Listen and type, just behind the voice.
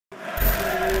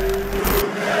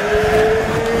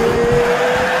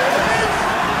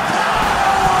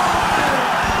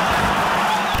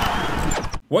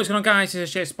What's going on, guys?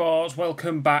 This is SJHSports.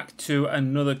 Welcome back to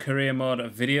another career mode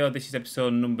video. This is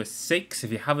episode number 6.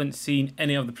 If you haven't seen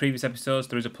any of the previous episodes,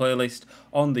 there is a playlist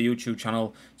on the YouTube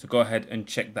channel, so go ahead and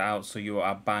check that out so you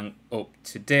are bang up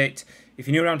to date. If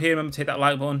you're new around here, remember to hit that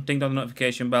like button, ding dong the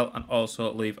notification bell, and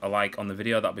also leave a like on the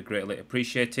video. That'd be greatly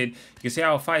appreciated. You can see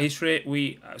our fight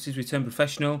history. Since we turned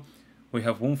professional, we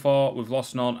have won 4, we've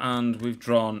lost none, and we've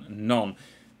drawn none.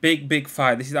 Big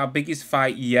fight. This is our biggest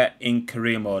fight yet in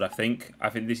career mode, I think. I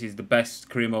think this is the best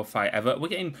career mode fight ever. I'm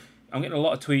getting a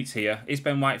lot of tweets here. Is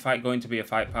Ben White fight going to be a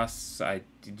fight pass? I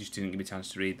just didn't give me a chance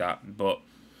to read that. But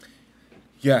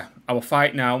yeah, our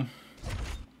fight now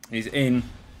is in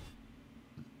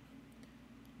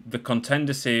the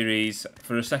Contender Series.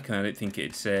 For a second, I didn't think it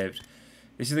had saved.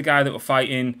 This is the guy that we're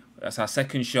fighting. That's our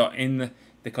second shot in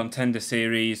the Contender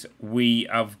Series. We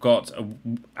have got a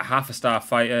half-a-star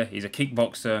fighter. He's a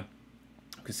kickboxer.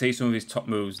 You can see some of his top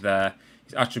moves there.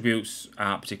 His attributes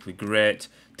aren't particularly great.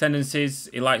 Tendencies,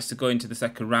 he likes to go into the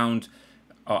second round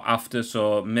or after,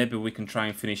 so maybe we can try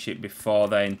and finish it before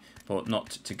then, but not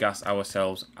to gas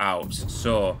ourselves out.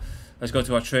 So let's go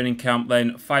to our training camp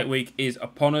then. Fight week is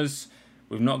upon us.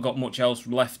 We've not got much else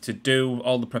left to do.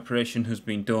 All the preparation has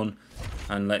been done.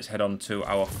 And let's head on to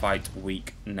our fight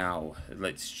week now.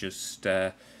 Let's just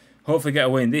hopefully get a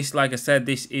win. This, like I said,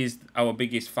 this is our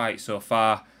biggest fight so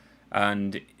far.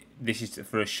 And this is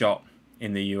for a shot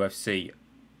in the UFC.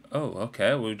 Oh,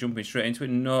 okay. We're jumping straight into it.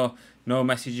 No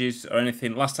messages or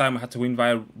anything. Last time I had to win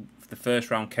via the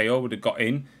first round KO. Would have got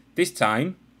in. This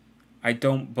time, I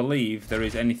don't believe there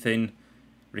is anything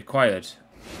required.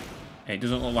 It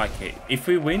doesn't look like it. If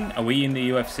we win, are we in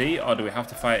the UFC or do we have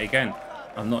to fight again?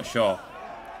 I'm not sure.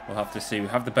 We'll have to see. We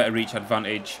have the better reach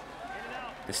advantage.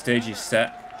 The stage is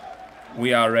set.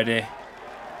 We are ready.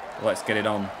 Let's get it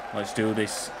on. Let's do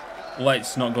this.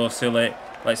 Let's not go silly.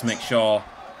 Let's make sure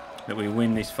that we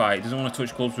win this fight. Doesn't want to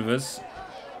touch gloves with us.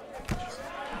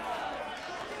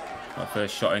 Our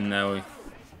first shot in there. We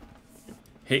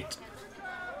hit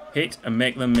and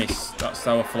make them miss. That's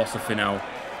our philosophy now.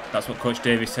 That's what Coach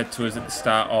Davis said to us at the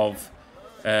start of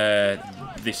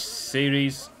this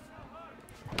series.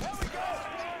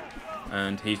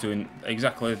 And he's doing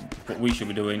exactly what we should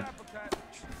be doing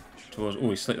to us. Oh,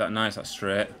 he slicked that nice, that's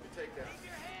straight.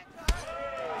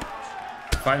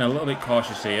 Fighting a little bit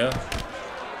cautious here.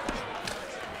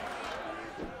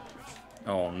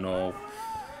 Oh no.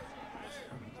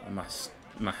 My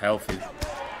health is...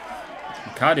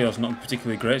 My cardio's not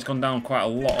particularly great. It's gone down quite a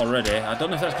lot already. I don't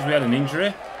know if that's because we had an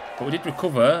injury, but we did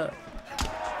recover.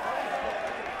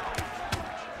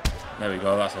 There we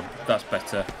go, that's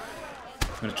better.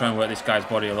 I'm going to try and work this guy's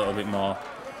body a little bit more.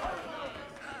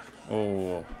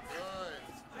 Oh.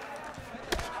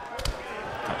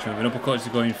 Actually, an uppercut is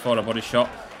going for a body shot.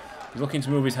 He's looking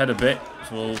to move his head a bit,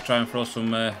 so we'll try and throw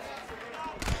some head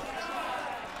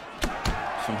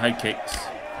kicks.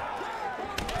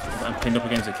 I'm pinned up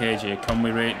against the cage here. Can we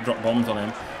drop bombs on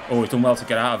him? Oh, he's done well to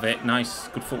get out of it. Nice,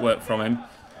 good footwork from him.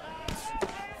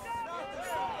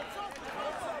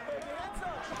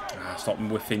 Stop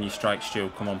whiffing your strikes, Stu.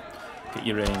 Come on. Get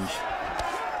your range.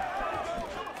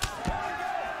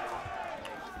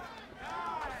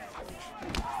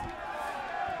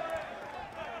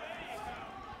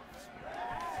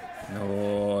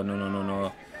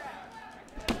 No.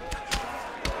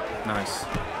 Nice.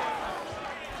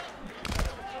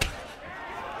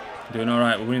 Doing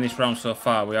alright. We're winning this round so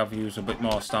far. We have used a bit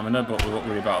more stamina, but we won't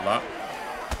worry about that.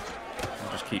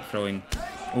 We'll just keep throwing.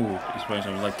 Oh, he's throwing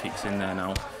some leg kicks in there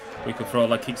now. We could throw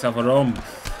leg kicks of our own.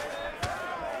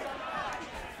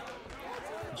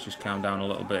 Let's just calm down a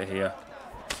little bit here.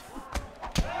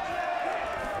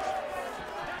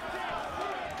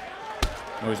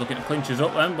 Oh, he's looking to clinch us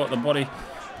up then, but the body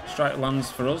strike lands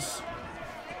for us.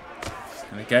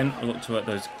 And again, we look to work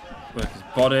his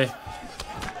body.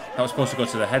 That was supposed to go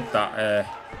to the head, that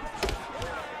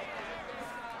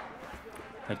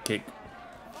head kick.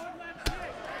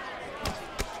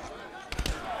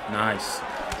 Nice.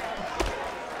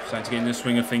 Starting to get in the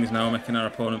swing of things now, making our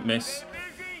opponent miss.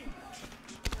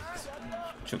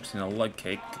 Chucks in a leg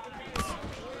kick.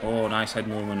 Oh, nice head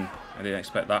movement. I didn't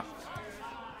expect that.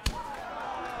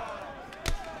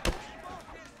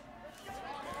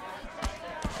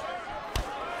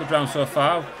 Good round so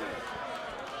far.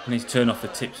 I need to turn off the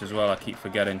tips as well, I keep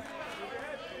forgetting.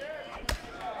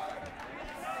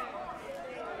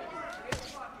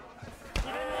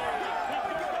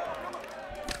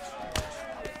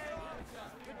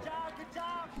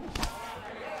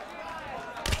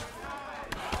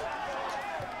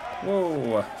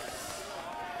 Whoa.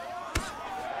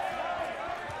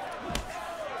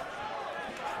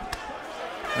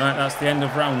 Right, that's the end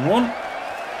of round 1.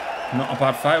 Not a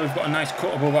bad fight. We've got a nice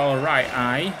cut above our right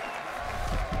eye.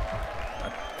 I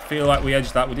feel like we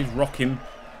edged that. We did rock him.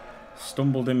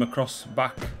 Stumbled him across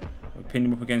back. We pinned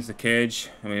him up against the cage.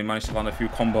 And we managed to land a few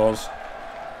combos.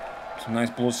 Some nice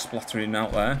blood splattering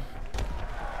out there.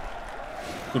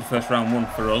 Good first round one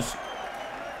for us.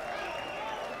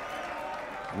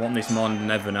 I want this more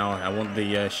than ever now. I want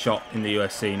the shot in the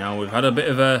UFC now. We've had a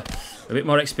bit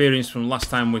more experience from last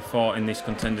time we fought in this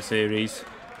contender series.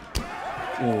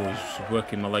 Oh, he's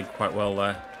working my leg quite well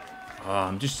there. Oh,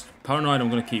 I'm just paranoid I'm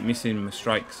going to keep missing my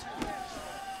strikes.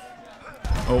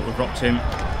 Oh, we've rocked him.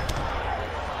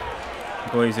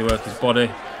 Go easy, work his body.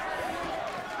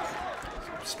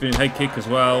 Spinning head kick as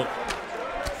well.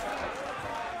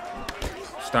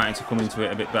 Starting to come into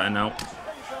it a bit better now.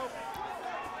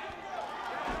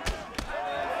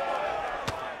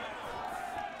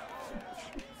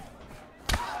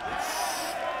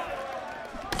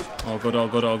 All good, all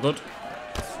good, all good.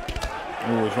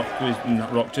 Oh, he's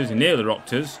not rocked us. He nearly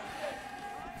rocked us.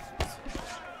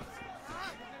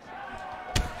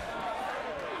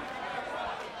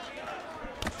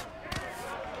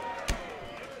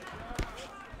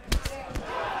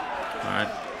 Alright,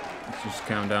 let's just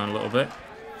calm down a little bit.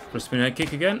 For a spin head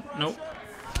kick again? Nope.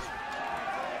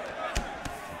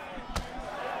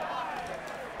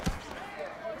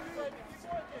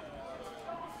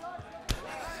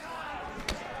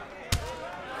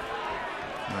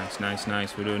 Nice, nice,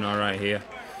 nice. We're doing alright here.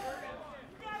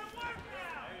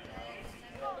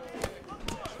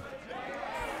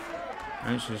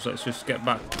 Right, so let's just get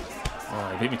back. Oh,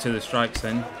 he beat me to the strikes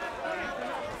then.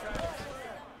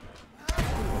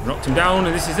 Knocked him down,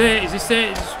 and this is it. Is this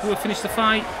it? We'll finish the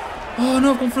fight. Oh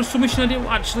no, I've gone for a submission. I didn't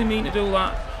actually mean to do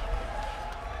that.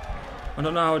 I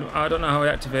don't know how I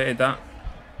activated that.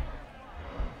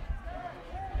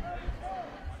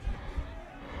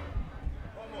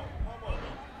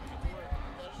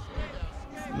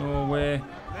 No way.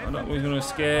 I don't know he's going to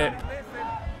escape.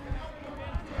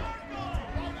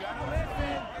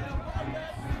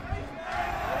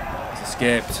 He's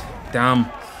escaped. Damn.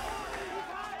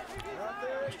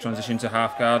 Let's transition to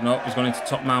half guard. Nope, he's gone into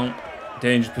top mount.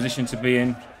 Dangerous position to be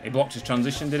in. He blocked his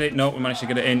transition, did it? Nope, we managed to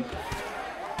get it in.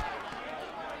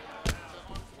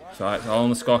 So it's all on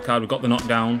the scorecard. We got the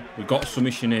knockdown. We got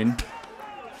submission in.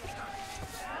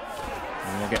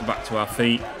 And we'll get back to our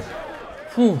feet.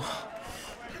 Whew.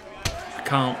 I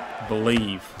can't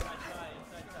believe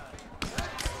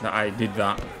that I did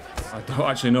that. I don't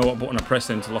actually know what button I pressed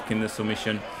in to lock in the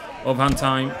submission. Overhand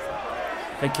time.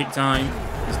 Head kick time.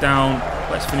 It's down.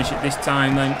 Let's finish it this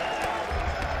time then.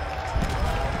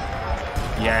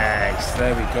 Yes,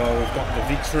 there we go. We've got the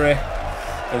victory.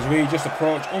 As we just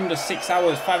approach under 6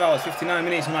 hours, 5 hours, 59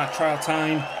 minutes on our trial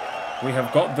time. We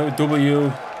have got the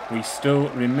W. We still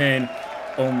remain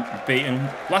unbeaten.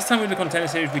 Last time with the contender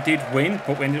series we did win,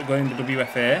 but we ended up going to the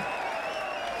WFA.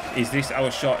 Is this our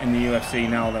shot in the UFC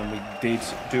now then? We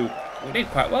did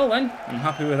quite well then. I'm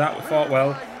happy with that. We fought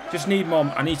well. Just need more.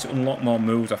 I need to unlock more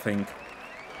moves, I think.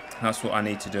 That's what I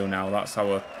need to do now. That's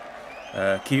our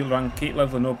keep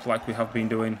leveling up like we have been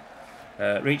doing.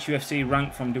 Reach UFC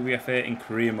rank from WFA in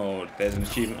career mode. There's an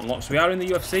achievement unlocked. So we are in the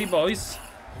UFC, boys.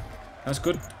 That's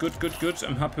good, good, good, good.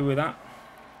 I'm happy with that.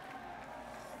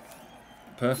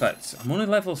 Perfect. I'm only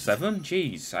level 7.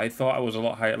 Jeez, I thought I was a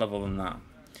lot higher level than that.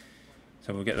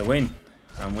 So we get the win.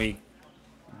 And we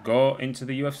go into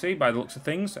the UFC by the looks of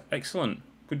things. Excellent.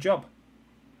 Good job.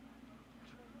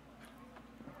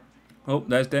 Oh,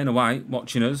 there's Dana White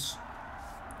watching us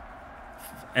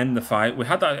end the fight. We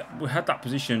had that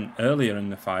position earlier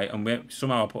in the fight, and we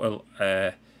somehow put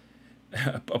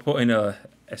in a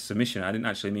submission. I didn't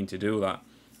actually mean to do that.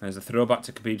 There's a throwback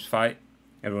to Khabib's fight.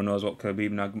 Everyone knows what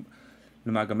Khabib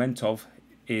Nurmagomedov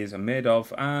is made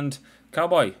of, and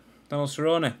Cowboy, Donald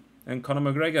Cerrone, and Conor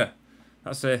McGregor.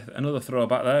 That's another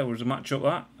throwback there. It was a match up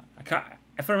that.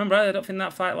 If I remember right, I don't think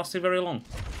that fight lasted very long.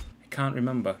 I can't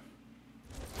remember.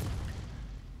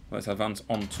 Let's advance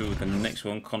on to the next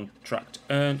one. Contract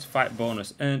earned, fight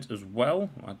bonus earned as well.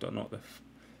 I don't know what the...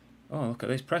 Oh, look at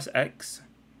this. Press X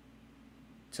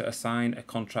to assign a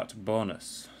contract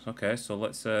bonus. Okay, so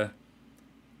let's...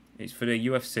 it's for the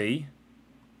UFC.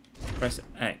 Press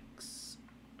X.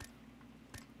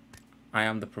 I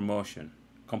am the promotion.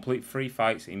 Complete 3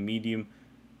 fights in medium...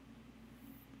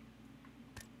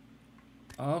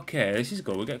 Okay, this is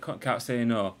good. We can't say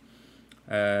no.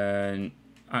 And...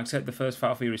 Accept the first fight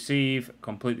offer you receive.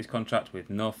 Complete this contract with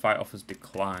no fight offers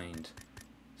declined.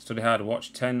 Study hard.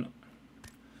 Watch 10.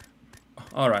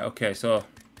 Alright, okay. So,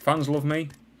 fans love me.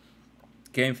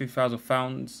 Gain 50,000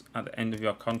 pounds at the end of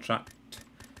your contract.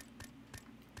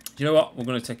 Do you know what? We're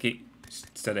going to take it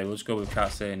steady. We'll just go with can't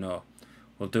say no.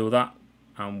 We'll do that,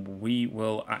 and we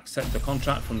will accept the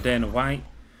contract from Dana White.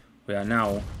 We are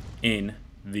now in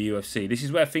the UFC. This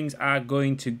is where things are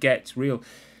going to get real.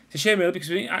 It's a shame, really, because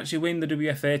we didn't actually win the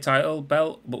WFA title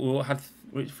belt, but we had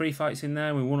 3 fights in there,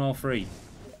 and we won all 3.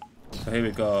 So here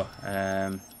we go.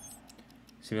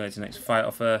 Simulate the next fight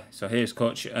offer. So here's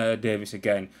Coach Davis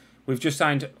again. We've just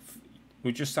signed your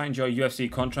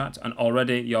UFC contract, and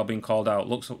already you're being called out.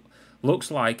 Looks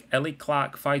like Ellie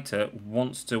Clark fighter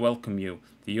wants to welcome you.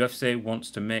 The UFC wants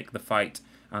to make the fight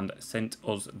and sent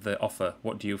us the offer.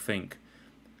 What do you think?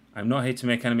 I'm not here to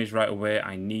make enemies right away.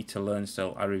 I need to learn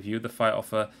still. I review the fight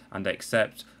offer and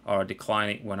accept or decline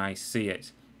it when I see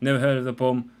it. Never heard of the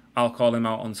bum. I'll call him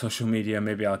out on social media.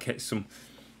 Maybe I'll get some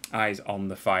eyes on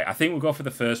the fight. I think we'll go for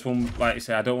the first one. Like I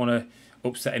say, I don't want to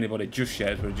upset anybody just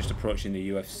yet. We're just approaching the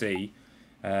UFC.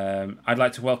 I'd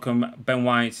like to welcome Ben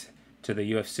White to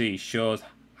the UFC. Shows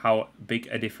how big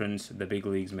a difference the big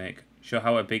leagues make. Show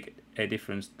how big a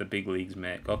difference the big leagues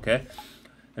make. Okay.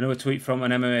 Another tweet from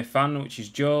an MMA fan, which is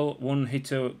Joel. One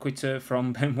hitter quitter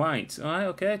from Ben White. All right,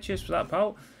 okay. Cheers for that,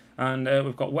 pal. And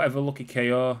we've got whatever lucky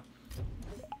KO.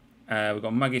 We've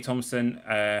got Maggie Thompson.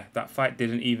 That fight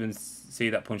didn't even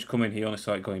see that punch coming. He only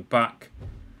saw it going back.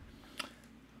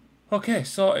 Okay,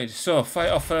 sorted. So, fight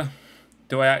offer.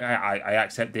 Do I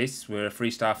accept this? We're a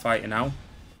 3-star fighter now.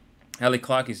 Ellie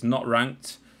Clark is not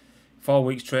ranked. 4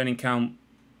 weeks training camp.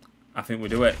 I think we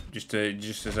do it. Just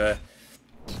as a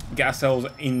get ourselves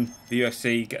in the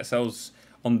UFC, get ourselves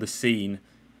on the scene,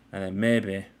 and then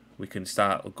maybe we can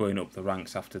start going up the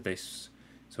ranks after this.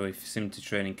 So if sim to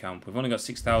training camp, we've only got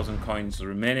 6,000 coins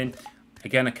remaining.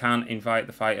 Again, I can't invite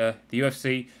the fighter. The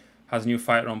UFC has a new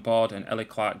fighter on board, and Ellie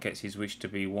Clark gets his wish to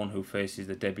be one who faces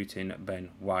the debuting Ben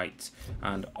White.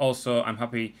 And also, I'm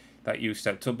happy that you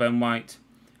stepped up, Ben White.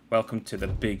 Welcome to the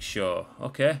big show.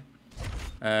 Okay.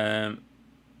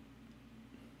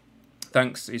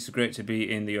 Thanks. It's great to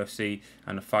be in the UFC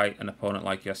and fight an opponent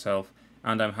like yourself.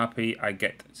 And I'm happy I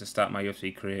get to start my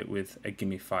UFC career with a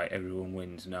gimme fight. Everyone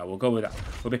wins. No, we'll go with that.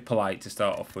 We'll be polite to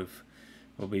start off with.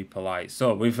 We'll be polite.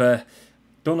 So we've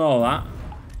done all that.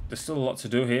 There's still a lot to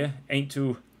do here. Ain't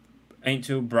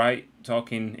too bright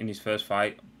talking in his first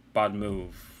fight. Bad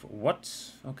move.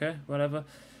 What? Okay, whatever.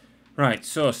 Right,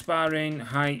 so sparring,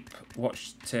 hype,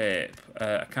 watch tape.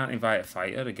 I can't invite a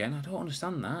fighter again. I don't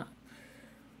understand that.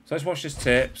 So let's watch this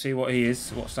tape, see what he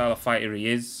is, what style of fighter he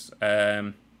is.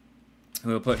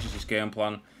 We'll purchase his game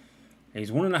plan.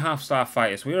 He's 1.5-star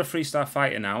fighter, so we're a 3-star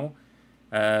fighter now.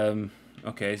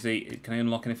 Okay, can I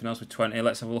unlock anything else with 20?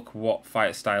 Let's have a look at what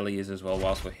fighter style he is as well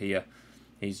whilst we're here.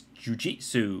 He's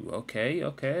jiu-jitsu. Okay,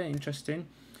 interesting.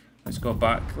 Let's go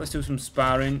back. Let's do some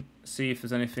sparring, see if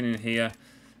there's anything in here.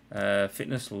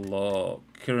 Fitness low,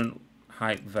 current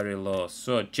height very low.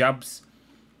 So jabs,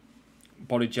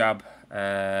 body jab.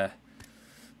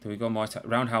 Do we go more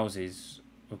roundhouses?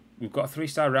 We've got a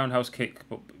 3-star roundhouse kick,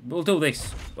 but we'll do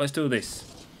this. Let's do this.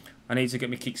 I need to get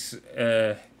my kicks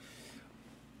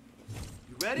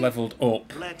leveled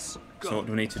up. Let's go. So what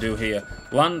do we need to do here?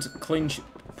 Land clinch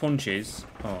punches.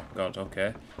 Oh god,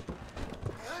 okay.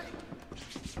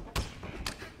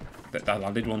 That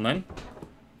landed one then.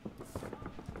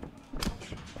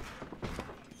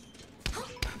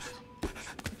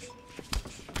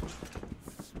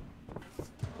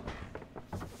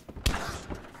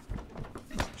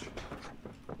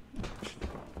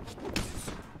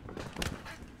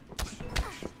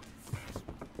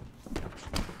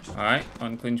 Alright,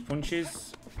 unclinch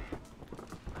punches.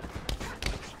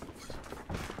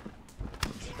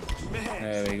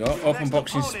 There we go. Open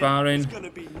boxing sparring.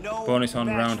 Bonus on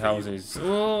roundhouses.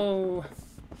 Whoa!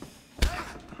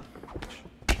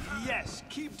 Yes,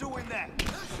 keep doing that.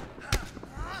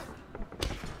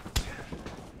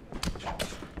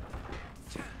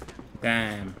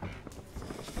 Damn.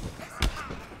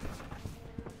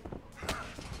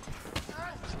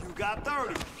 You got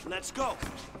 30. Let's go.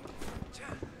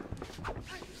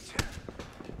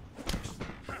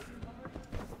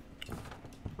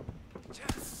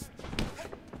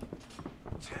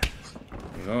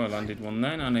 There we go, I landed one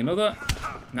then, and another.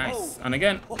 Nice. And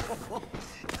again.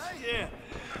 Yeah.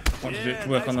 Wanted to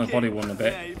work on the body one a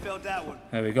bit. Yeah, you felt that one.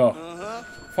 There we go.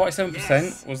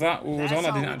 47% was that what was on?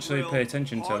 I didn't actually pay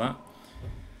attention to that.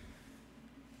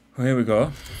 Well, here we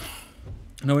go.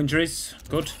 No injuries.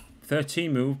 Good.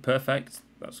 13 move. Perfect.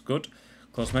 That's good.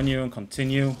 Close menu and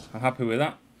continue. I'm happy with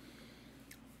that.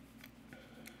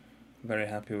 Very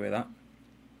happy with that.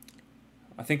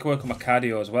 I think I'll work on my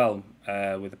cardio as well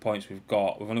with the points we've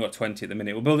got. We've only got 20 at the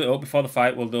minute. We'll build it up before the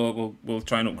fight. We'll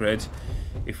try and upgrade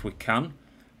if we can.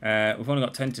 We've only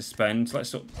got 10 to spend.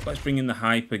 Let's bring in the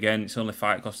hype again. It's only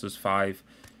fight, it costs us 5.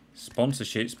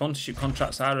 Sponsorship. Sponsorship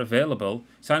contracts are available.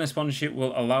 Signing a sponsorship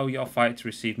will allow your fight to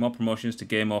receive more promotions to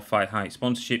gain more fight height.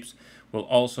 Sponsorships will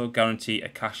also guarantee a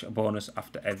cash bonus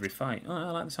after every fight. Oh, I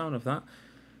like the sound of that.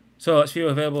 So let's view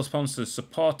available sponsors.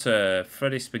 Supporter,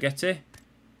 Freddy Spaghetti,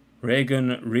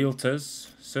 Reagan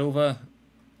Realtors, Silver.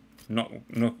 No,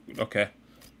 okay.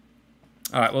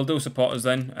 All right, we'll do supporters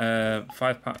then.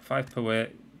 Five per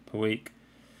week.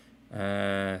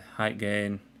 Height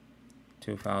gain,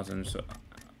 2,000. So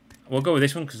we'll go with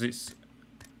this one because it's.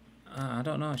 I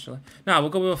don't know actually. No, we'll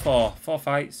go with a 4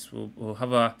 fights. We'll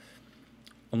have a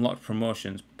unlocked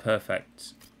promotions.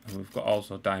 Perfect. And we've got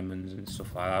also diamonds and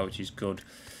stuff like that, which is good.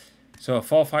 So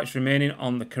 4 fights remaining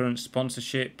on the current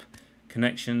sponsorship.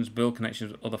 Connections, build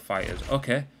connections with other fighters.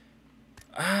 Okay.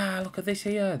 Look at this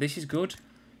here. This is good.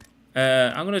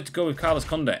 I'm going to go with Carlos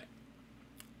Condit.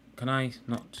 Can I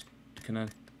not? Can I?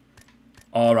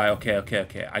 All right. Okay.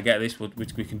 I get this.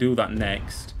 We can do that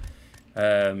next.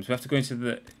 So we have to go into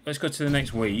the. Let's go to the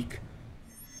next week.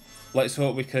 Let's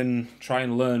hope we can try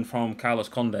and learn from Carlos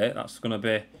Condit. That's going to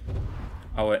be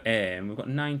our aim. We've got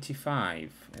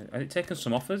 95. Has it taken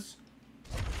some offers?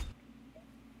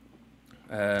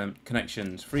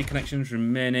 Connections. 3 connections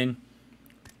remaining.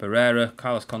 Barrera,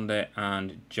 Carlos Condit,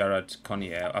 and Jared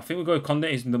Connier. I think we'll go with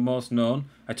Condit. He's the most known.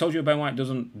 I told you Ben White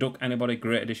doesn't duck anybody.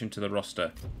 Great addition to the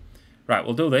roster. Right,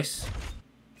 we'll do this.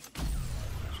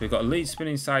 So we've got a lead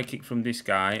spinning sidekick from this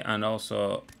guy, and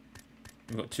also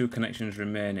we've got 2 connections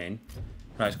remaining.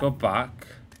 Right, let's go back.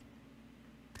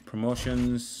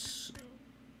 Promotions.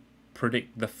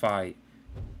 Predict the fight.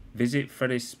 Visit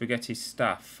Freddy's Spaghetti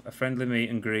staff. A friendly meet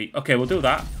and greet. Okay, we'll do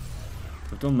that.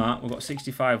 We've done that. We've got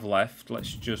 65 left. We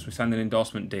signed an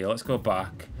endorsement deal. Let's go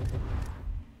back.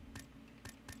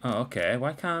 Oh, okay.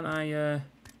 Why can't I...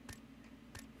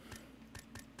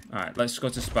 Alright, let's go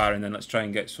to sparring then. Let's try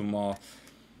and get some more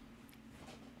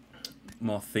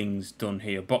things done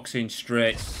here. Boxing,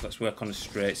 straights. Let's work on the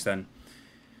straights then.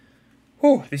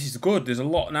 Oh, this is good. There's a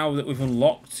lot now that we've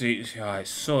unlocked. It's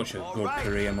such a good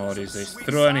career mode, is this?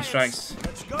 Throw any strikes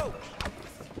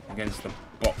against the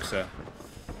boxer.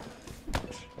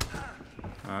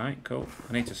 Alright, cool.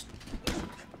 I need to...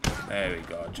 There we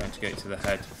go. Trying to get it to the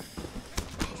head.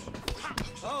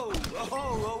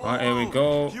 Alright, here we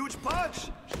go. Huge punch.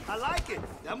 I like it.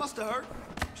 That must have hurt.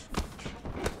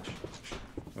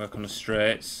 Work on the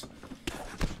straights.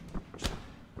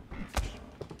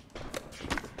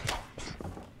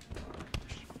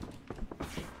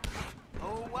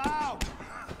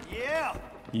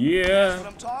 Yeah. That's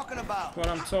what I'm talking about. What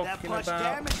I'm talking that punch about.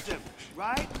 Damaged him,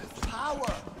 right?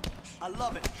 Power. I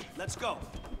love it. Let's go.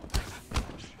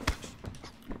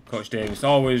 Coach Davis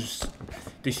always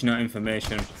dishing out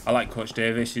information. I like Coach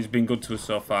Davis. He's been good to us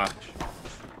so far.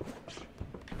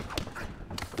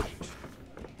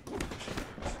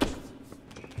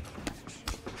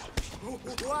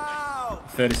 Wow.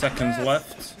 30 seconds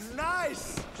left.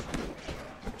 Nice.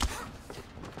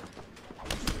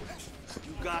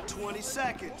 Got 20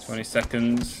 seconds. 20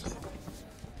 seconds.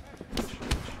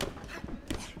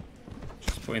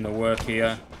 Just put in the work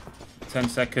here. 10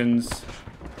 seconds.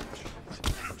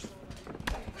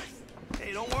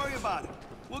 Hey, don't worry about it.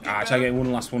 We'll get I tried to get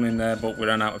one last one in there, but we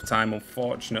ran out of time,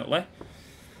 unfortunately.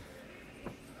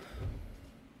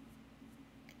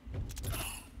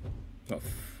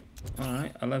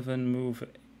 Alright, 11 move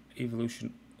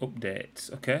evolution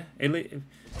updates. Okay.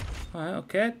 Alright,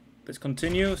 okay. Let's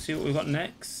continue, see what we've got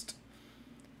next.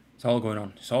 It's all going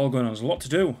on. It's all going on. There's a lot to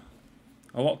do.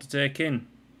 A lot to take in.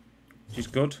 Which is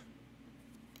good.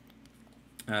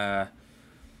 We've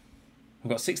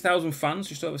got 6,000 fans.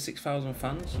 Just over 6,000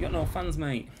 fans. You got no fans,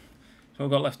 mate. So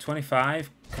we've got left 25.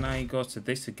 Can I go to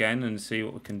this again and see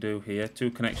what we can do here?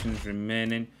 2 connections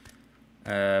remaining.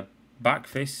 Back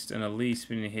fist and a lead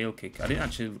spinning heel kick. I didn't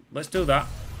actually... Let's do that.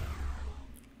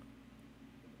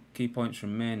 Key points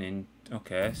remaining.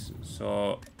 Okay,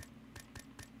 so...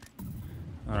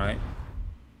 Alright.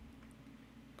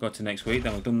 Go to next week,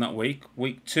 then we've done that week.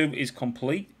 Week 2 is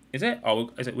complete, is it? Or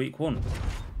is it week 1?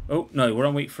 Oh, no, we're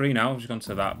on week 3 now. I've just gone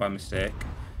to that by mistake.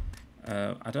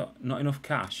 Not enough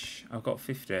cash. I've got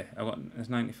 50. There's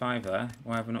 95 there.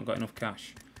 Why have I not got enough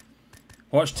cash?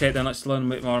 Watch tape then, let's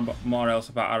learn a bit more else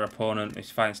about our opponent.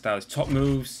 His fighting style. His top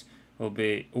moves will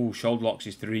be... Oh, shoulder locks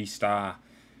is 3-star.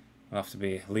 Will have to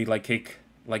be lead leg kick,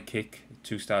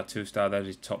 2-star, 2-star. There's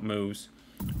his top moves.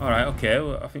 Alright, okay,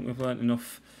 well, I think we've learned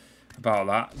enough about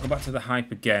that. Go back to the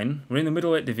hype again. We're in the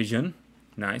middleweight division.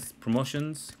 Nice.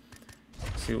 Promotions.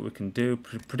 See what we can do.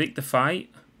 Predict the fight.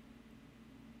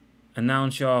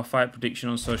 Announce your fight prediction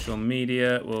on social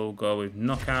media. We'll go with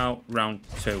knockout round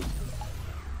 2.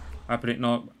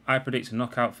 I predict a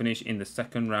knockout finish in the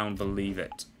second round. Believe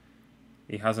it.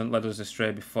 He hasn't led us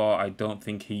astray before. I don't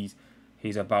think he's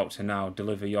about to now.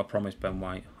 Deliver your promise, Ben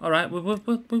White. All right, we will.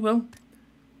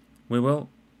 We will.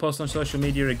 Post on social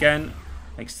media again.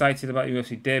 Excited about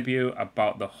UFC debut.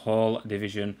 About the whole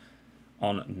division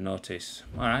on notice.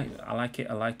 All right, I like it.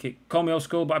 I like it. Call me old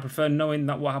school, but I prefer knowing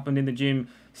that what happened in the gym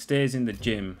stays in the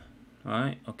gym. All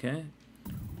right, okay.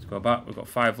 Let's go back. We've got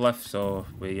 5 left, so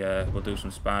we'll do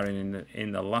some sparring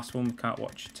in the last one. We can't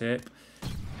watch tape, so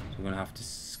we're gonna have to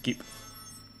skip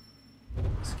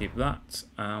that.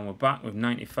 And we're back with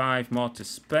 95 more to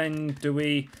spend. Do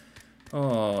we?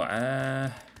 Oh,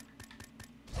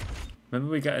 maybe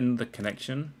we get another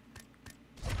connection.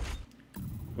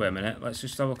 Wait a minute. Let's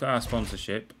just have a look at our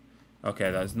sponsorship.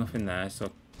 Okay, there's nothing there.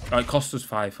 So oh, it cost us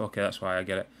 5. Okay, that's why I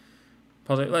get it.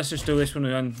 Let's just do this one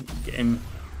and get him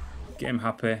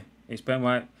happy. It's Ben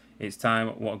White. It's time.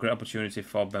 What a great opportunity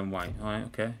for Ben White. All right.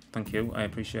 Okay. Thank you. I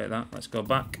appreciate that. Let's go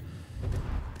back.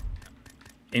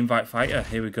 Invite fighter.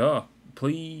 Here we go.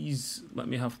 Please let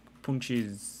me have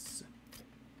punches.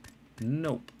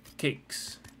 Nope.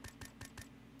 Kicks.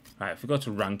 Right. If we go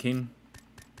to ranking.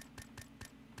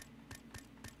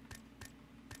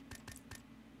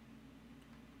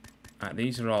 Right,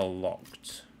 these are all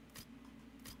locked.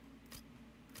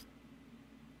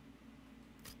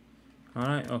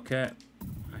 Alright, okay.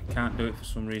 I can't do it for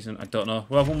some reason. I don't know.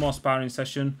 We'll have one more sparring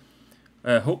session.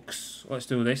 Hooks. Let's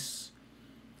do this.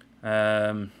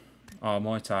 Oh,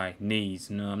 Muay Thai. Knees.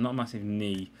 No, I'm not a massive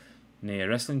knee.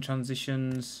 Wrestling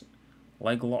transitions.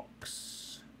 Leg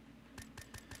locks.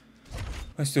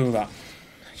 Let's do that.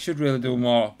 Should really do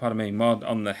more, pardon me, more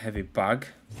on the heavy bag.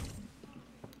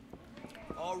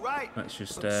 All right. Let's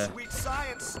just sweet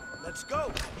science. Let's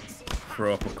go.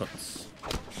 throw uppercuts.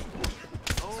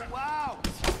 Oh wow.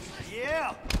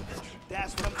 Yeah.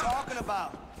 That's what I'm talking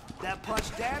about. That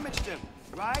punch damaged him,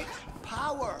 right?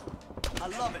 Power. I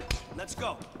love it. Let's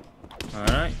go.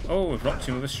 Alright. Oh, we've rocked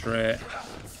him with a straight.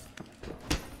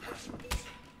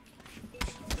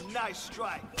 Nice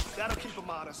strike. That'll keep him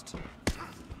honest.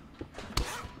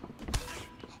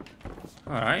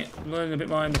 Alright, I'm learning a bit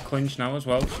more in the clinch now as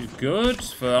well, which is good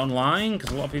for online,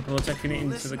 because a lot of people are taking it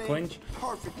into the clinch.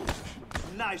 Perfectly.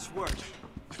 Nice work.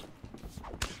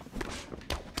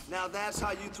 Now that's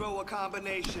how you throw a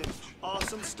combination.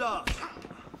 Awesome stuff.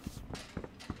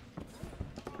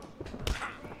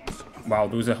 Wow,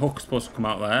 there was a hook supposed to come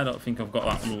out there. I don't think I've got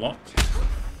that unlocked.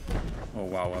 Oh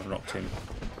wow, I've rocked him.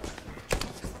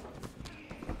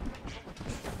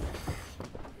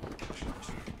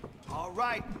 All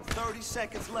right, 30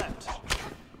 seconds left.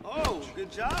 Oh,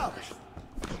 good job.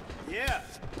 Yeah,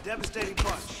 devastating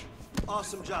punch.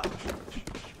 Awesome job.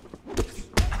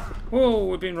 Whoa,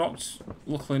 we've been rocked.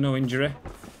 Luckily, no injury.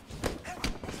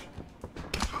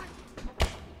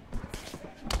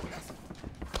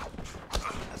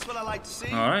 That's what I like to see.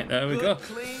 All right, there we go.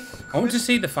 Clean, I want to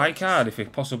see the fight card if we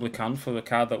possibly can for the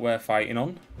card that we're fighting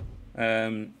on.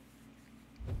 Only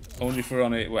if we're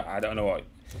on it. Well, I don't know what.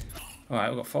 Alright,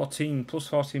 we've got 14 plus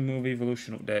 14 move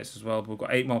evolution updates as well. But we've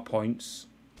got 8 more points,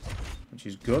 which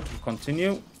is good. We'll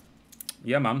continue.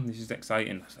 Yeah, man, this is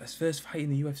exciting. Let's first fight in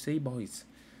the UFC, boys.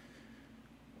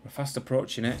 We're fast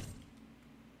approaching it.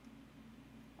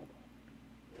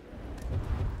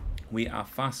 We are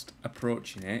fast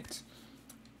approaching it.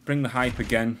 Bring the hype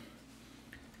again.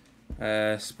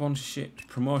 Sponsorship,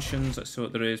 promotions. Let's see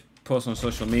what there is. Post on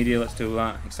social media. Let's do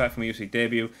that. Excited for my UFC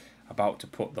debut. About to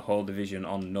put the whole division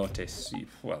on notice.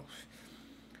 Well,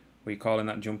 we're calling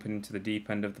that jumping into the deep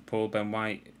end of the pool. Ben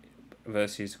White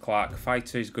versus Clark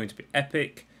fighter is going to be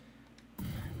epic.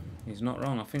 He's not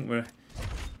wrong. I think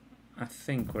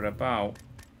we're about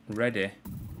ready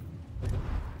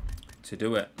to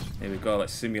do it. Here we go.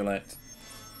 Let's simulate.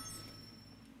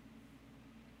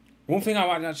 One thing I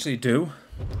might actually do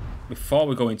before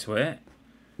we go into it,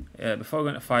 before we go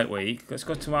into fight week, let's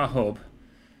go to our hub.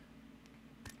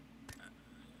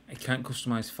 I can't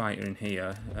customize fighter in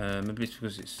here. Maybe it's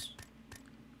because it's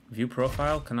view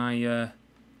profile. Can I?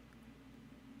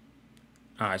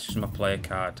 It's just my player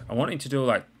card. I wanted to do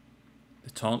like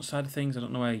the taunt side of things. I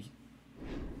don't know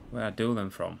where I do them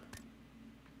from.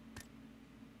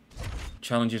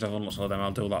 Challenges I've unlocked all them.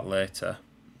 I'll do that later.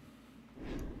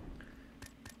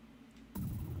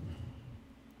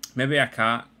 Maybe I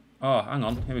can't. Oh, hang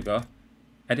on. Here we go.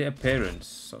 Edit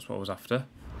appearance. That's what I was after.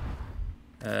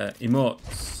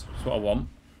 Emotes. That's what I want.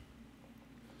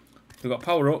 We've got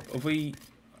power up. Have we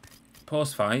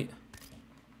post fight?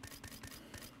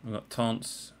 We've got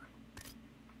taunts.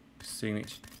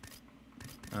 Signature.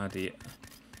 ID.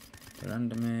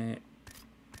 Random.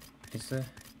 Is there?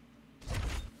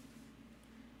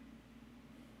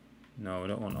 No, we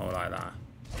don't want all like that.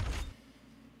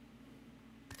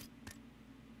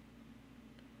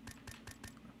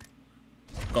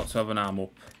 Got to have an arm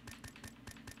up.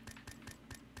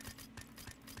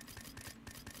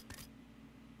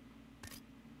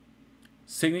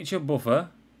 Signature buffer.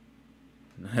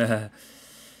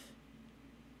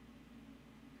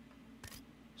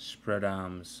 Spread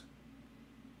arms.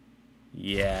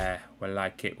 Yeah, we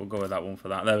like it. We'll go with that one for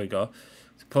that. There we go.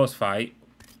 It's a post fight.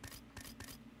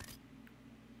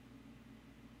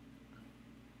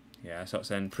 Yeah, so it's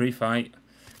then pre-fight.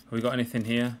 Have we got anything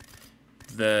here?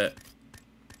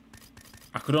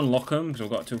 I could unlock them because I've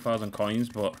got 2,000 coins,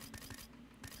 but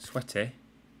sweaty.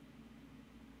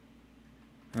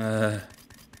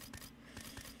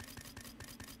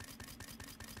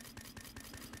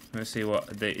 Let's see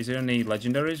what is there any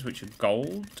legendaries which are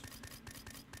gold?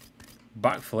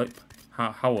 Backflip,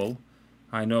 howl.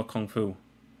 I know kung fu.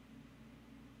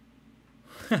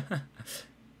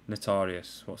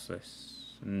 Notorious. What's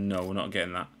this? No, we're not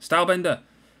getting that. Stylebender.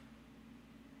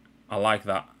 I like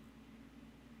that.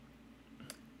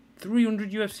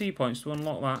 300 UFC points to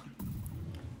unlock that.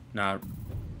 Now,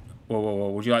 whoa.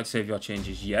 Would you like to save your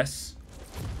changes? Yes.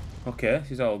 Okay,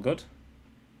 this is all good.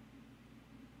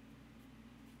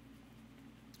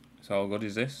 It's all good,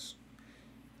 is this?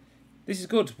 This is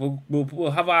good.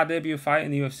 We'll have our debut fight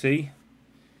in the UFC.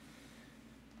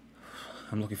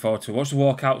 I'm looking forward to watch the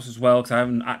walkouts as well, because I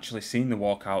haven't actually seen the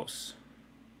walkouts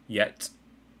yet.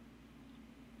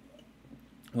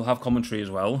 We'll have commentary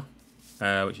as well,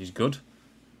 which is good.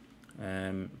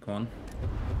 Come on.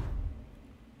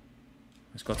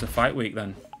 Let's go to fight week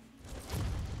then.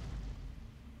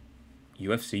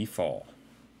 UFC4.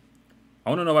 I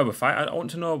want to know where we're fighting. I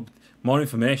want to know more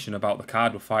information about the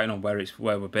card we're fighting on, where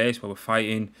we're based, where we're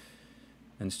fighting,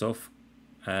 and stuff.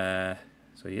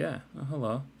 So yeah. Oh,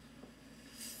 hello.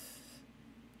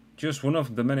 Just one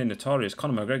of the many notorious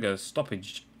Conor McGregor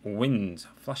stoppage wins.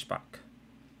 Flashback.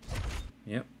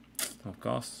 Yep. Of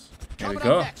course. Here we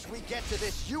go. Next, we get to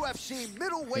this UFC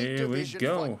middleweight Here we division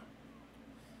go. fight.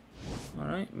 All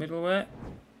right, middleweight.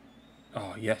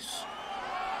 Oh yes.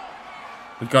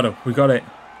 We got it. We got it.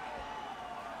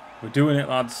 We're doing it,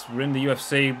 lads. We're in the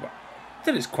UFC. I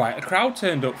think it's quite a crowd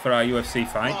turned up for our UFC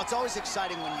fight. Well, it's always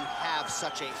exciting when you have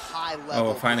such a high level. Oh,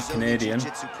 we'll find a Canadian.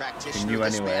 He knew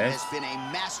anyway. Has been a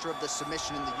master of the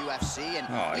submission in the UFC, and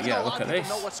oh yeah, look at this.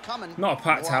 Know what's coming, not a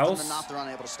packed house.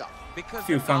 A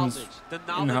few fans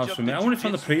in the house for me. I wonder if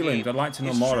on the prelims, I'd like to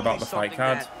know more about the fight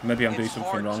card. Maybe I'm doing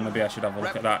something wrong. Maybe I should have a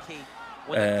look at that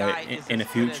in a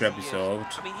future episode.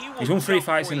 He's won 3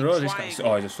 fights in a row. This guy.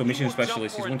 Oh, he's a submission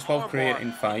specialist. He's won 12 career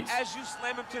in fights.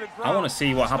 I want to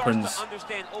see what happens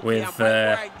with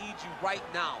ours.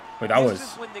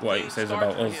 What it says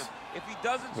about us.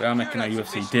 We are making our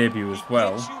UFC debut as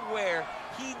well.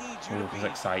 Oh, this is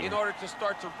exciting. In order to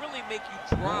start to really make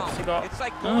you drown. What's he got? It's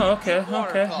like okay,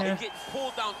 yeah.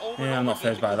 Yeah, I'm not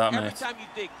fazed by that,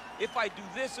 mate. If I do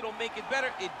this, it'll make it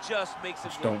better. It just makes it.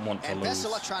 Just don't want to lose.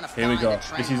 Here we go.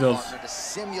 This is us.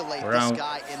 We're out.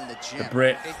 The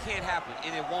Brit. It can't happen,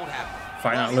 and it won't happen.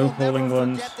 Fighting out Liverpool,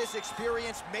 England. Get this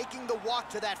experience making the walk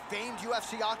to that famed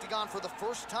UFC octagon for the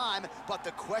first time, but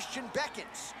the question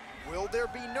beckons. Will there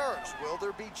be nerves? Will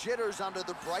there be jitters under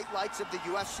the bright lights of the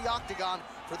UFC octagon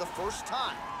for the first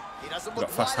time? He doesn't look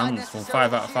got fast hands. Won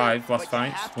 5 out of 5 last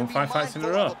fights. Won 5 fights in a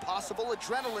row. A possible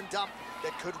adrenaline dump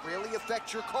that could really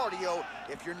affect your cardio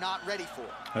if you're not ready for it.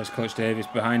 There's Coach Davis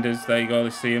behind us. There you go.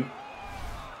 Let's see him.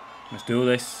 Let's do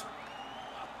this.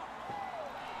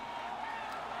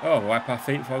 Oh, wipe our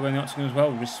feet before going to the octagon as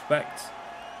well. Respect.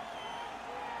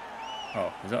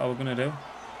 Oh, is that all we're going to do?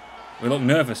 We look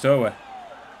nervous, don't we?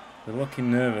 We're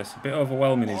looking nervous. A bit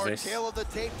overwhelming is this.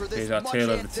 Here's our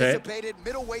tail of the tape.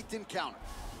 Middleweight encounter.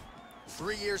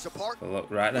 3 years apart. But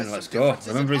look, right then, let's go.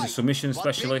 Remember, he's a submission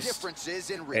specialist.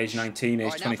 Age 19,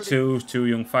 age 22, 2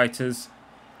 young fighters.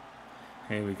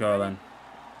 Here we go then.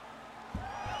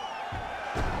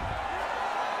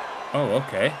 Oh,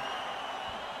 okay.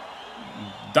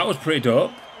 That was pretty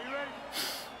dope.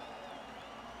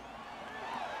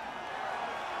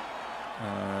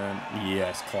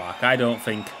 Yes, Clark. I don't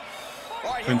think.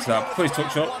 Into that. Please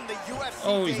touch up.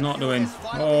 Oh, he's not doing.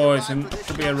 Oh, it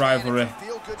should be a rivalry.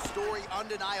 Feel-good story,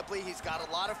 undeniably. He's got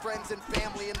a lot of friends and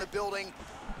family in the building.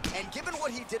 And given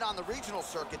what he did on the regional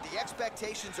circuit, the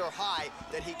expectations are high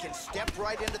that he can step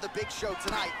right into the big show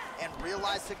tonight and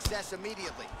realize success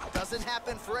immediately. Doesn't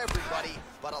happen for everybody,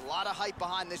 but a lot of hype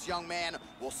behind this young man.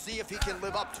 We'll see if he can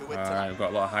live up to it tonight. Alright, we've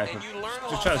got a lot of hype.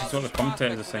 Just trying to see what the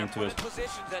commentators are saying to us.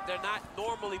 Positions that they're not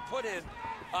normally put in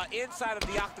inside of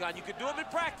the octagon. You can do them in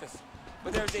practice,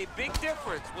 but there's a big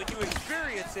difference when you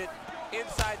experience it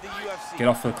inside the UFC. Get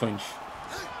off the clinch.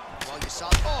 Well, you saw.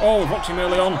 Oh, rocked him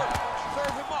early on.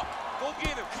 Serve him up. Go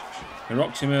get him. He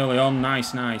rocked him early on.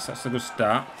 Nice, nice. That's a good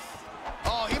start.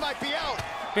 Oh, he might be out.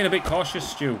 Being a bit cautious,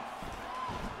 Stu.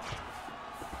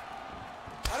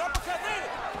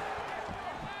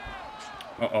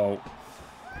 Uh-oh.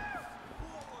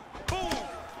 Boom.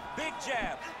 Big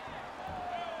jab.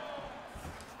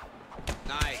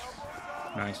 Nice.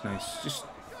 Nice, nice. Just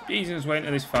easing his way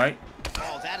into this fight.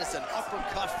 Oh, that is an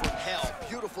uppercut from hell.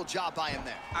 Beautiful job by him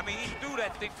there. I mean, he threw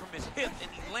that thing from his hip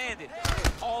and he landed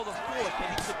all the force that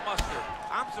he could muster.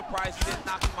 I'm surprised he didn't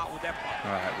knock him out with that punch.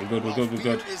 All right, we're good, we're good, we're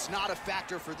good. Fear is not a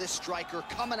factor for this striker.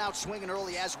 Coming out swinging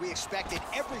early as we expected.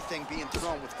 Everything being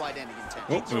thrown with fight-ending intent.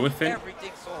 Oh, we're with him.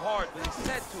 Everything so hard, but he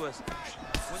said to us,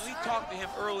 when we talked to him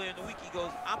earlier in the week, he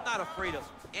goes, I'm not afraid of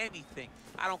anything.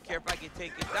 I don't care if I get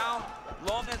taken down,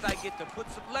 long as I get to put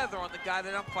some leather on the guy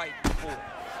that I'm fighting for.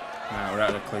 Right, we're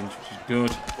out of the clinch, which is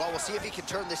good. Well, we'll see if he can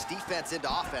turn this defense into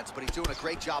offense, but he's doing a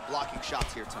great job blocking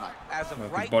shots here tonight. As of Work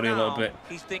his right body now, a little bit.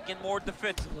 he's thinking more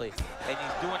defensively, and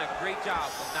he's doing a great job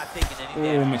of not taking any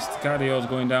Oh, damage. Mr. Cardio's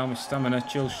going down with stamina.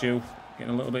 Chill, Stu.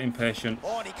 Getting a little bit impatient.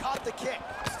 Oh, and he caught the kick.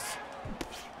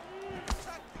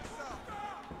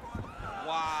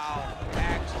 Wow,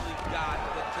 actually got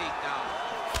the takedown.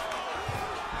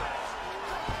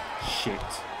 Shit.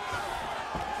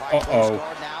 Right, close Uh-oh.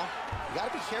 guard now. You got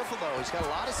to be careful, though. He's got a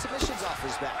lot of submissions off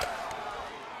his back.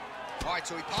 All right,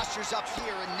 so he postures up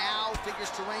here and now figures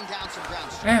to rain down some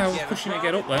ground strikes. Yeah, I was Yeah, pushing the to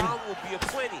get up then. ground will be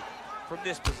aplenty from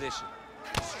this position.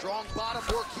 Strong bottom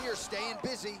work here, staying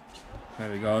busy. There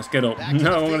we go, let's get up. Back to No, the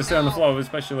I'm going to feet stay on the now. floor with a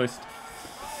specialist.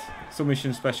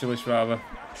 Submission specialist, rather.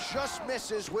 Just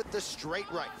misses with the straight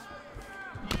right.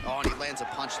 Oh, and he lands a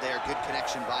punch there. Good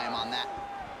connection by him on that.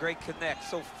 Great connect,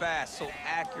 so fast, so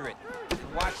accurate.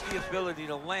 And watch the ability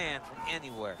to land from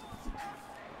anywhere.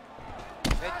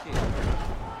 Head kick.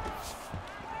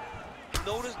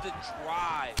 Notice the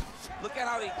drive. Look at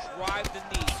how they drive the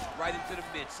knee right into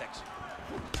the midsection.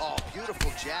 Oh,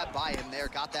 beautiful jab by him there.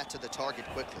 Got that to the target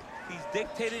quickly. He's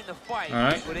dictating the fight All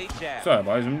right. with a jab. Sorry,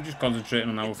 boys, I'm just concentrating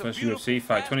on our It's a first beautiful UFC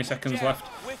fight. 20 fast seconds jab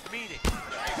left. with meaning.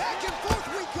 Back and forth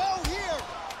we go here.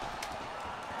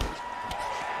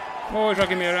 Oh,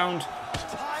 dragging me around.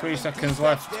 3 seconds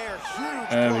left.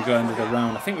 There we go, end of the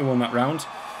round. I think we won that round.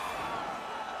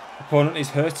 Opponent is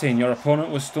hurting. Your opponent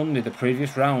was stunned in the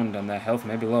previous round and their health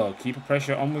may be low. Keep a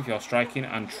pressure on with your striking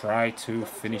and try to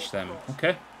finish them.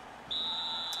 Okay.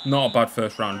 Not a bad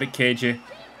first round. A bit cagey.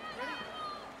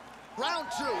 Round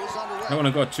 2 is underway. Don't want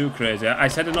to go too crazy. I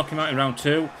said to knock him out in round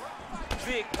 2.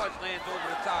 Big punch lands over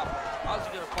the top. How's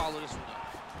he going to follow this one up?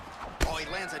 Oh, he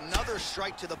lands another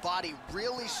strike to the body,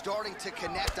 really starting to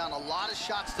connect on a lot of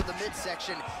shots to the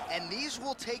midsection, and these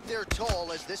will take their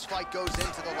toll as this fight goes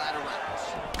into the latter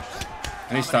rounds.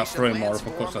 And he starts throwing more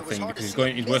uppercuts, I think, because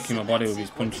he's working my body with his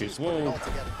punches. Whoa. I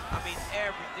mean,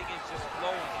 everything is just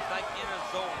flowing. It's like in a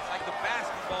zone. It's like the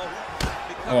basketball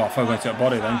hoop. Oh, I thought I was going to get a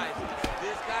body then.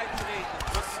 This guy today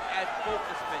is looking at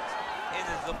focus mitts in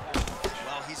his opponent.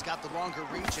 Well, he's got the longer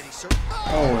reach, and he certainly...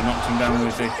 Oh, he knocked him down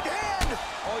with it.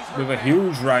 With a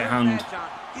huge right hand.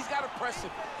 He's got to press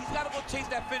him. He's got to go chase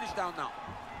that finish down now.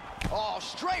 Oh,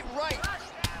 straight right.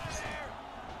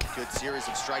 Good series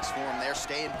of strikes for him there,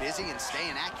 staying busy and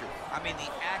staying accurate. I mean, the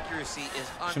accuracy is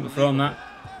Shouldn't have thrown unbelievable.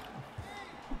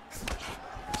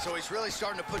 that. So he's really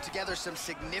starting to put together some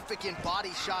significant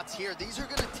body shots here. These are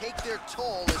going to take their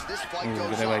toll as this fight Ooh,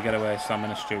 goes get away, on. get away.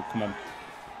 Stamina, Stu. Come on.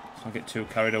 Let's not get too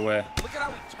carried away. Look at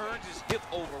how he turns his hip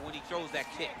over when he throws that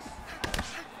kick.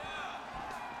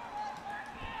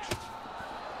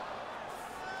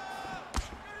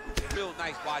 Real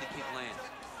nice body kick lands.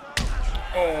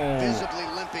 Oh. Visibly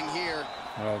limping here.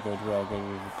 We're all good, we're all good.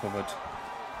 We've recovered.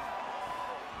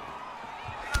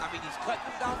 I mean, he's cutting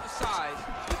them down the sides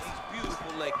with these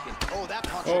beautiful leg kicks. Oh, that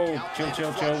punch. Oh, chill,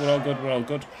 chill, chill. We're all good, we're all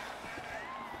good.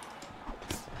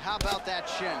 How about that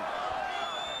shin?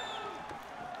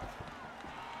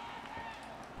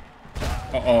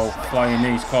 Uh-oh, flying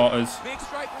knees, quarters. Big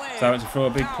strike lands. So to throw a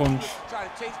big punch. Try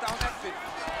to chase down that finish.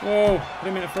 Whoa,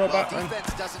 didn't mean to throw Well, back then.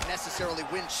 defense doesn't necessarily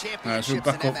win championships Alright, so we're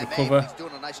back in up, MMA, recover, but he's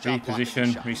doing a nice job blocking the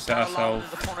reposition, shot. reset ourselves.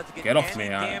 Get off me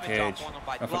out of the cage.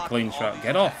 Off a clean shot.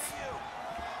 Get off.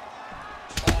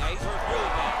 Yeah, he's hurt really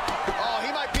bad. Oh,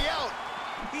 he might be out.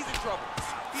 He's in trouble.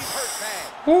 He's hurt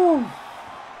bad. Woo.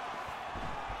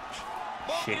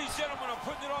 Both Shit. of these gentlemen are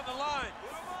putting it on the line.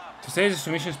 To say he's a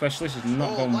submission specialist is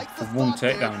not Oh, gone like for the one thought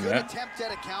there, takedown good yet. attempt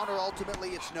at a counter. Ultimately,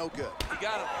 it's no good. You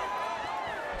got him.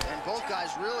 And both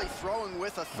guys really throwing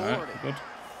with authority. Alright, good.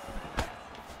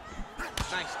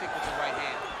 Nice stick with the right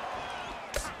hand.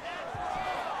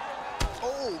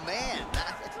 Oh, man.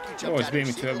 Oh, he's beating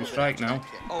me to every strike now.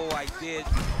 Oh, I did. Is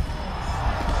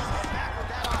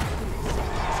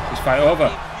this fight over?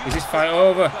 Is this fight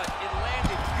over? But it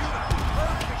landed beautifully.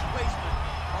 Perfect placement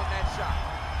on that shot.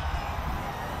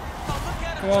 Oh, look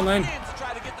at him. Come on, then. To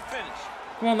try to get the finish.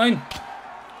 Come on, then.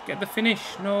 Get the finish.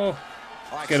 No.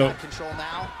 Right, Get up. Control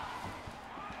now.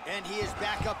 And he is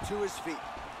back up to his feet.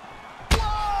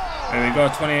 There we go.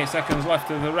 28 seconds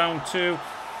left of the round 2.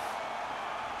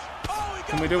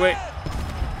 Can we do it?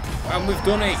 And we've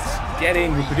done it. Get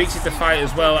in. We predicted the fight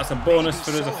as well. That's a bonus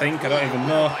for us, I think. I don't even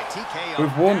know.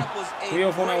 We've won. We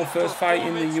have won our first fight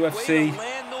in the UFC.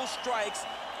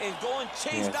 Yeah,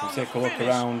 so take a look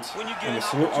around. And we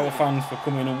salute our fans for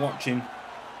coming and watching.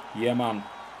 Yeah, man.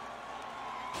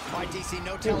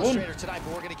 We've won.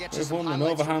 We've won. And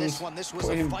overhand,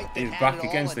 put him his back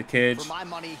against the cage.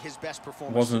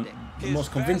 Wasn't the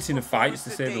most convincing of fights, to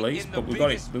say the least, but we got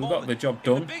it. We got the job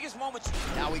done.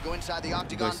 Now we go inside the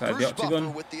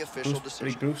octagon. With the official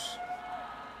decision. Bruce.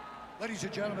 Ladies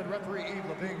and gentlemen, referee Yves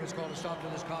Levine has called a stop to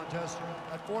this contest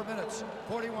at 4 minutes,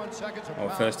 41 seconds. Our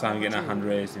first time getting a hand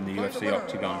raised in the UFC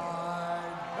octagon.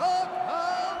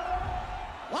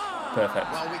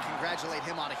 Perfect. Well, we congratulate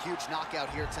him on a huge knockout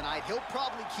here tonight. He'll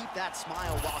probably keep that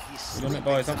smile while he's sleeping it,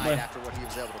 boys, tonight after what he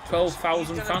was able to do.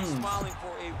 12,000 fans. Smiling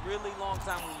for a really long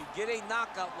time. When you get a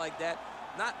knockout like that,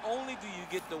 not only do you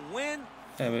get the win,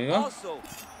 there we go. Also,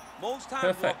 most times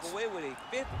Perfect. walk away with a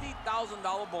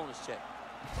 $50,000 bonus check.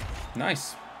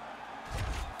 Nice.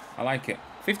 I like it.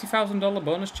 $50,000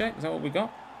 bonus check. Is that what we got?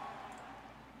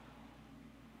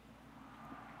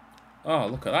 Oh,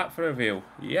 look at that for a view.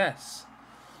 Yes.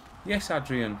 Yes,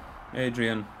 Adrian. Get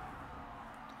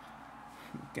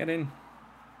in.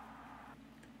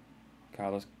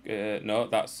 Carlos. No,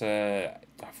 that's... I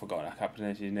forgot. I can't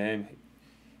pronounce his name.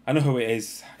 I know who it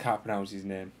is. I can't pronounce his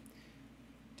name.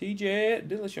 TJ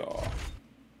Dillashaw.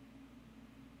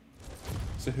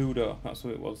 Cejudo. That's who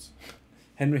it was.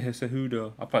 Henry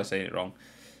Cejudo. I'll probably say it wrong.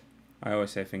 I always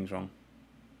say things wrong.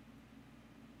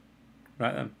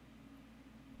 Right then.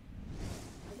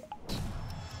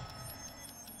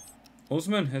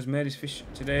 Usman has made his fish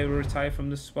today retire from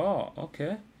the sport.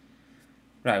 Okay.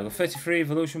 Right, we've got 33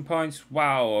 evolution points.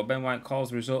 Wow, Ben White calls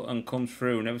the result and comes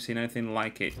through. Never seen anything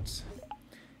like it.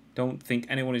 Don't think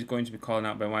anyone is going to be calling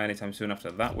out Ben White anytime soon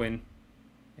after that win.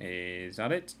 Is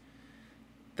that it?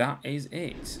 That is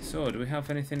it. So, do we have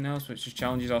anything else which is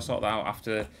challenges? I'll sort that out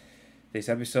after this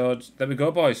episode. There we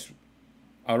go, boys.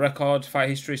 Our record, fight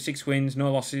history, 6 wins,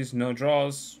 no losses, no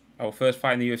draws. Our first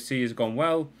fight in the UFC has gone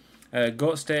well.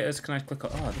 GOAT status, can I click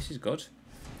on... Oh, this is good.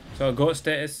 So, GOAT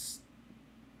status...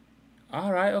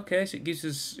 Alright, okay, so it gives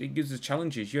us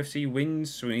challenges. UFC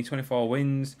wins, so we need 24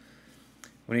 wins.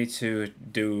 We need to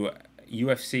do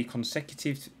UFC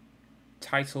consecutive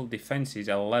title defenses,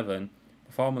 11.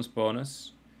 Performance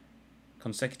bonus.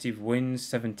 Consecutive wins,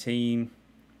 17.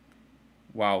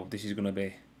 Wow, this is gonna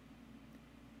be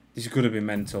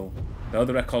mental. The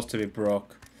other records to be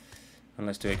broke. And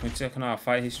let's do it. Can we take on our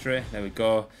fight history? There we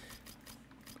go.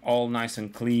 All nice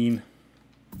and clean.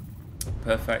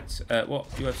 Perfect. What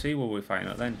UFC were we fighting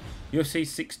at then? UFC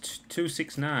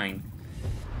 269.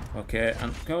 Okay,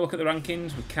 and can we look at the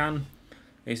rankings? We can.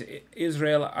 It's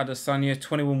Israel Adesanya,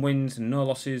 21 wins, no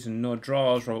losses and no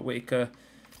draws. Robert Whittaker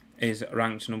is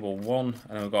ranked number 1. And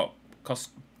then we've got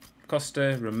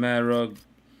Costa, Romero,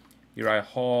 Uriah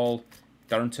Hall,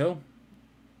 Darren Till.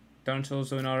 Darren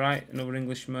Till's doing alright, another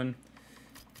Englishman.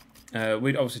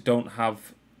 We obviously don't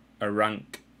have a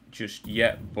rank just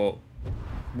yet, but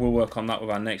we'll work on that with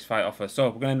our next fight offer. So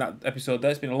we're going to end that episode there.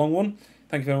 It's been a long one.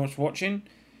 Thank you very much for watching.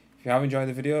 If you have enjoyed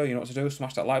the video, you know what to do.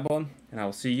 Smash that like button, and I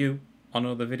will see you on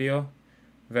another video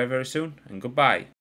very, very soon. And goodbye.